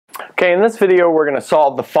Okay, in this video we're going to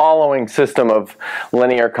solve the following system of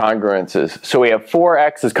linear congruences. So we have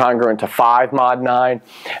 4x is congruent to 5 mod 9,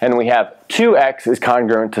 and we have 2x is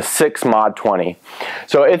congruent to 6 mod 20.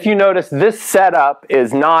 So if you notice, this setup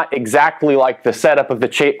is not exactly like the setup of the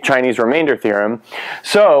Chinese Remainder Theorem.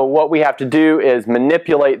 So what we have to do is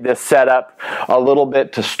manipulate this setup a little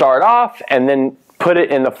bit to start off, and then put it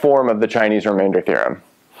in the form of the Chinese Remainder Theorem.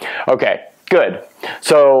 Okay. Good.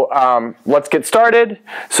 So let's get started.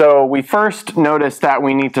 So we first notice that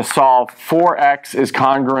we need to solve 4x is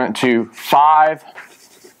congruent to 5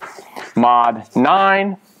 mod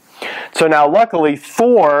 9. So now luckily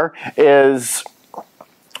 4 is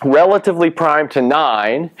relatively prime to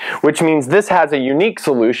 9, which means this has a unique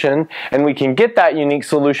solution, and we can get that unique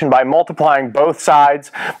solution by multiplying both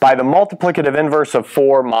sides by the multiplicative inverse of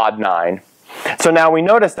 4 mod 9. So now we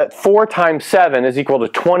notice that 4 times 7 is equal to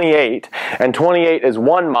 28, and 28 is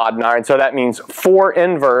 1 mod 9, so that means 4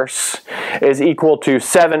 inverse is equal to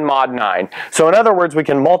 7 mod 9. So in other words, we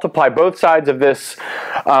can multiply both sides of this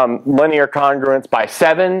linear congruence by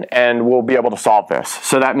 7, and we'll be able to solve this.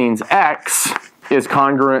 So that means x is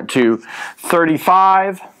congruent to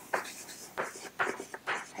 35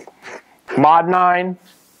 mod 9.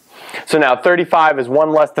 So now 35 is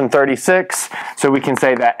 1 less than 36, so we can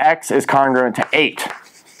say that x is congruent to 8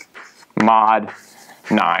 mod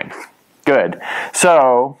 9. Good.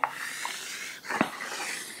 So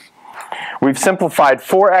we've simplified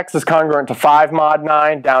 4x is congruent to 5 mod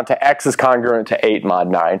 9 down to x is congruent to 8 mod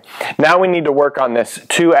 9. Now we need to work on this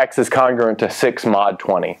 2x is congruent to 6 mod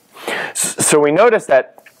 20. So we notice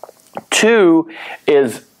that 2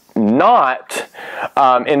 is not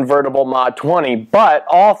invertible mod 20, but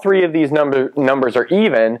all three of these numbers are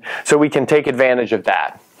even, so we can take advantage of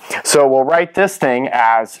that. So we'll write this thing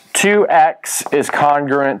as 2x is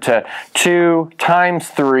congruent to 2 times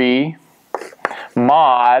 3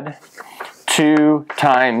 mod 2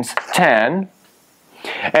 times 10.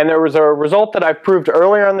 And there was a result that I've proved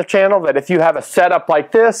earlier on the channel that if you have a setup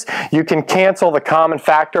like this, you can cancel the common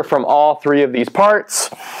factor from all three of these parts.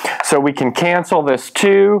 So we can cancel this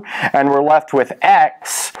 2, and we're left with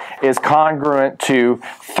x is congruent to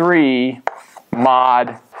 3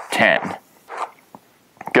 mod 10.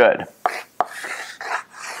 Good.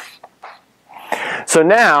 So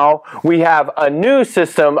now we have a new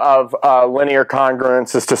system of linear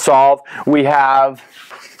congruences to solve. We have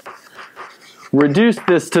reduce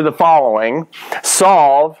this to the following.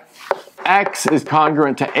 Solve x is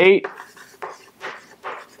congruent to 8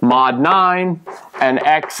 mod 9, and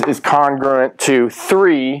x is congruent to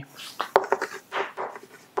 3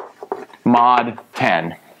 mod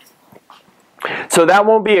 10. So that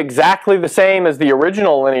won't be exactly the same as the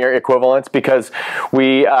original linear equivalence because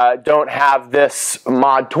we don't have this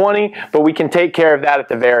mod 20, but we can take care of that at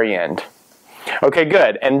the very end. Okay,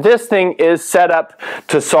 good. And this thing is set up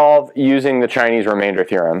to solve using the Chinese Remainder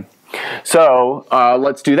Theorem. So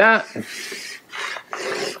let's do that.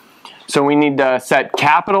 So we need to set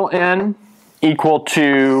capital N equal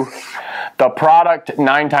to the product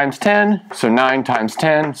 9 times 10, so 9 times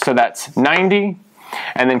 10, so that's 90.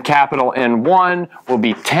 And then capital N1 will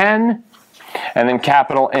be 10, and then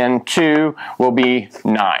capital N2 will be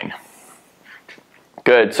 9.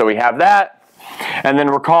 Good, so we have that. And then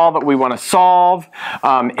recall that we want to solve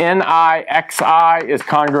ni xi is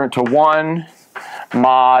congruent to 1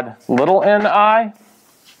 mod little ni.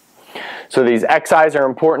 So these xi's are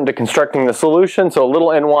important to constructing the solution. So little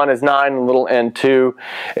n1 is 9 and little n2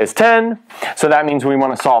 is 10. So that means we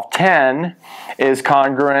want to solve 10 is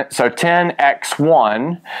congruent. So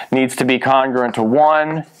 10x1 needs to be congruent to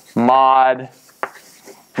 1 mod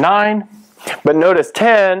 9. But notice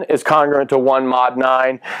 10 is congruent to 1 mod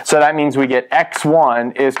 9, so that means we get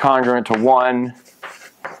x1 is congruent to 1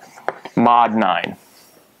 mod 9.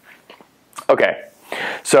 Okay,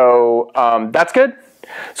 so that's good.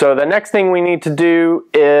 So the next thing we need to do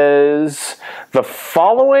is the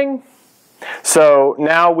following. So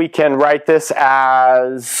now we can write this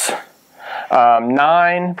as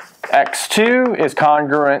 9x2 is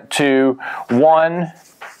congruent to 1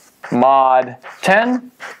 mod 10.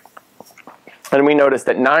 And we notice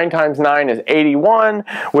that 9 times 9 is 81,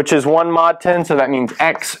 which is 1 mod 10, so that means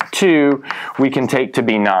x2 we can take to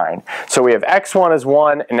be 9. So we have x1 is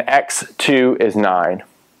 1 and x2 is 9.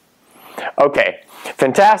 Okay,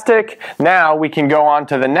 fantastic. Now we can go on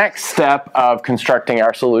to the next step of constructing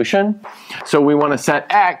our solution. So we want to set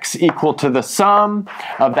x equal to the sum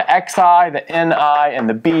of the xi, the ni, and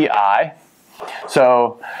the bi.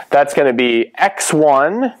 So that's going to be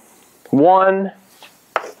x1, 1,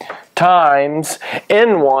 times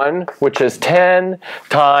n1, which is 10,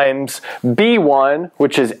 times b1,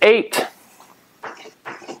 which is 8,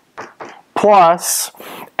 plus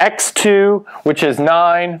x2, which is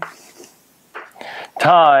 9,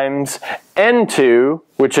 times n2,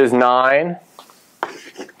 which is 9,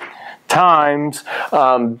 times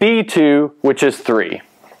b2, which is 3.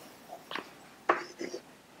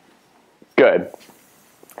 Good.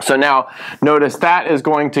 So now notice that is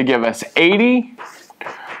going to give us 80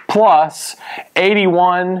 plus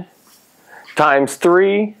 81 times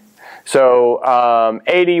 3. So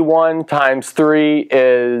 81 times 3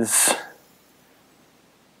 is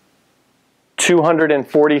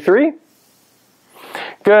 243.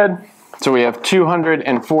 Good. So we have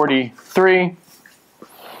 243.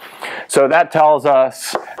 So that tells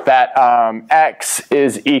us that x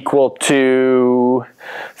is equal to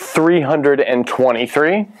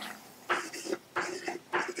 323.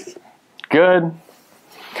 Good.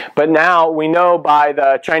 But now we know by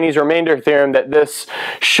the Chinese remainder theorem that this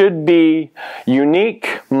should be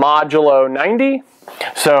unique modulo 90.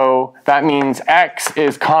 So that means x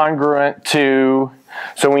is congruent to,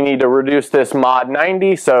 so we need to reduce this mod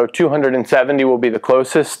 90, so 270 will be the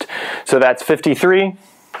closest. So that's 53.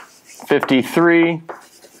 53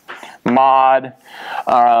 mod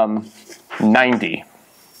 90.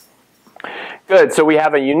 Good, so we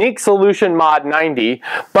have a unique solution mod 90,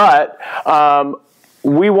 but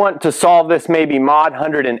we want to solve this maybe mod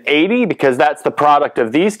 180 because that's the product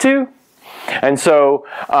of these two. And so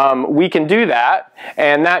we can do that,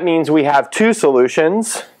 and that means we have two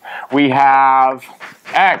solutions. We have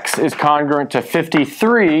x is congruent to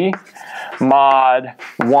 53 mod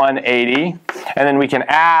 180, and then we can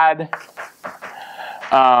add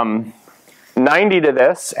 90 to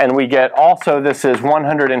this, and we get also this is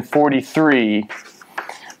 143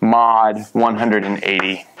 mod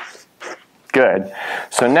 180. Good.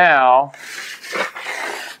 So now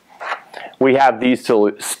we have these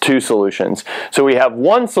two solutions. So we have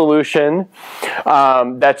one solution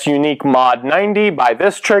that's unique mod 90 by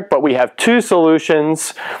this trick, but we have two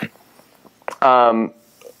solutions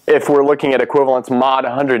if we're looking at equivalence mod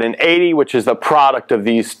 180, which is the product of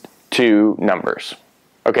these two numbers.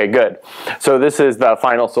 Okay, good. So this is the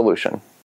final solution.